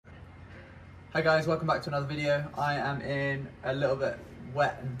Hi guys, welcome back to another video. I am in a little bit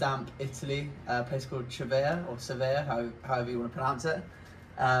wet and damp Italy, a place called Cervea, or Cervea, however you want to pronounce it.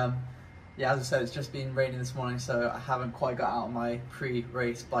 Yeah, as I said, it's just been raining this morning, so I haven't quite got out on my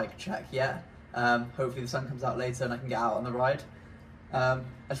pre-race bike check yet. Hopefully the sun comes out later and I can get out on the ride. I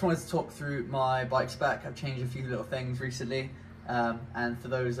just wanted to talk through my bike spec. I've changed a few little things recently, and for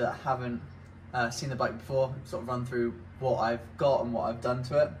those that haven't seen the bike before, sort of run through what I've got and what I've done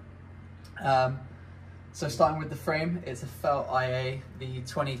to it. So starting with the frame, it's a Felt IA, the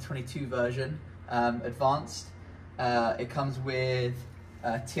 2022 version, advanced. It comes with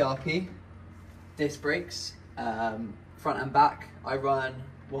TRP, disc brakes, front and back. I run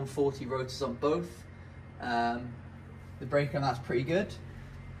 140 rotors on both. The brake on that's pretty good.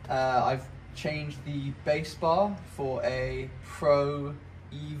 I've changed the base bar for a Pro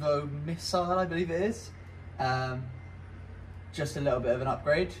Evo Missile, I believe it is. Just a little bit of an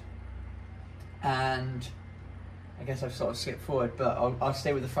upgrade. And I guess I've sort of skipped forward, but I'll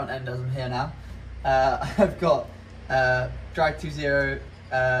stay with the front end as I'm here now. I've got Drag 2.0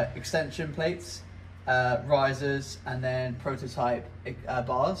 extension plates, risers, and then prototype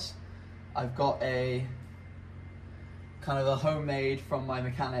bars. I've got a kind of a homemade from my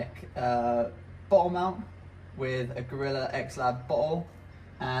mechanic bottle mount with a Gorilla X-Lab bottle,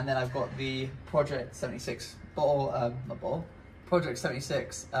 and then I've got the Project 76 bottle, Project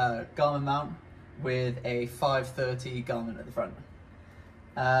 76 Garmin mount with a 530 Garmin at the front.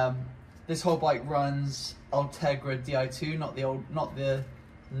 This whole bike runs Ultegra Di2, not the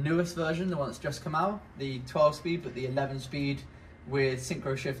newest version, the one that's just come out, the 12 speed, but the 11 speed with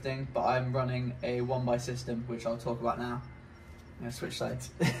synchro shifting, but I'm running a 1x system, which I'll talk about now. I'm gonna switch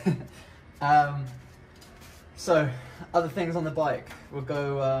sides. So, other things on the bike, we'll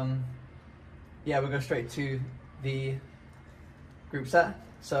go straight to the group set.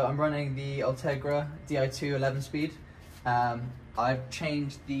 So I'm running the Ultegra Di2 11 speed. I've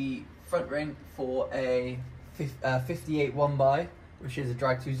changed the front ring for a 58 1x, which is a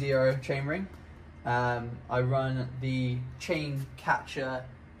Drag 2.0 chain ring. I run the chain catcher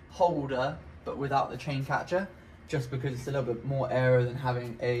holder, but without the chain catcher, just because it's a little bit more aero than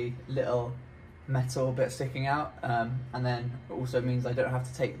having a little metal bit sticking out. And then it also means I don't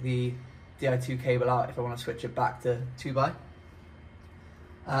have to take the Di2 cable out if I want to switch it back to 2x.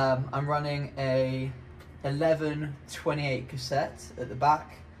 I'm running a 11/28 cassette at the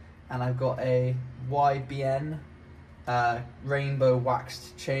back, and I've got a YBN rainbow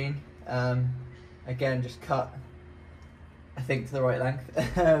waxed chain. Again, just cut, I think, to the right length.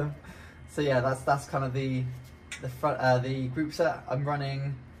 So yeah, that's kind of the front, the group set. I'm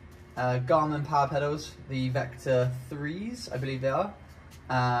running Garmin power pedals, the Vector 3s, I believe they are,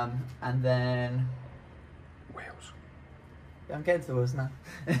 and then wheels. Yeah, I'm getting to the wheels now.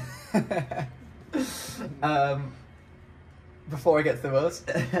 Before I get to the wheels,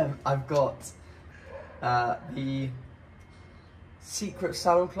 I've got the Secret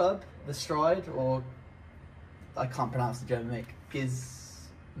Saddle Club, the Stride, or I can't pronounce the German make,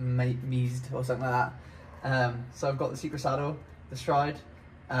 Gizmeized or something like that. So I've got the Secret Saddle, the Stride,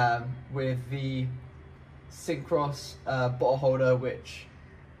 with the Synchros bottle holder, which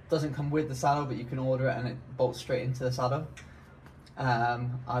doesn't come with the saddle, but you can order it and it bolts straight into the saddle.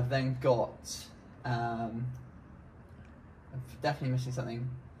 I've then got, I'm definitely missing something.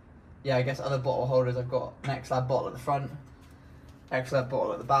 Yeah, I guess other bottle holders. I've got an X-Lab bottle at the front, X-Lab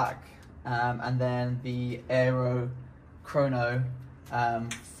bottle at the back, and then the Aero Chrono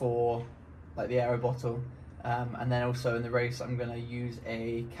for like the Aero bottle. And then also in the race, I'm going to use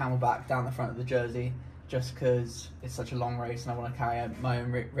a Camelback down the front of the jersey, just because it's such a long race and I want to carry my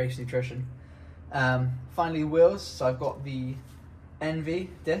own race nutrition. Finally, wheels. So I've got the Envy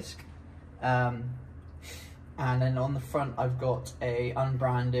disc, and then on the front I've got a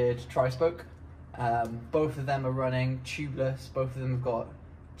unbranded tri-spoke. Both of them are running tubeless. Both of them have got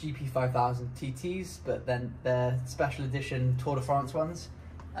GP5000 TTs, but then they're special edition Tour de France ones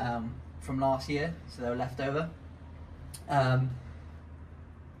from last year, so they were left over.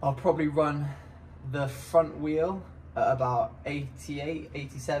 I'll probably run the front wheel at about 88,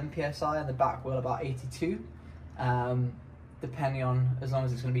 87 PSI and the back wheel about 82. Depending on, as long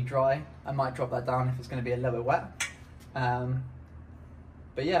as it's going to be dry. I might drop that down if it's going to be a little bit wet.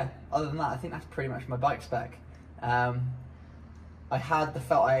 But yeah, other than that, I think that's pretty much my bike spec. I had the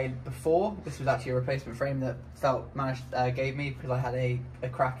Felt IA before. This was actually a replacement frame that Felt gave me because I had a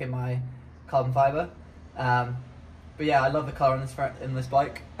crack in my carbon fibre. But yeah, I love the colour in this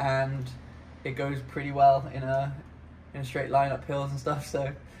bike, and it goes pretty well in a straight line up hills and stuff.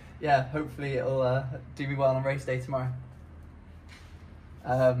 So yeah, hopefully it'll do me well on race day tomorrow.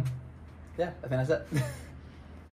 yeah, I think that's it.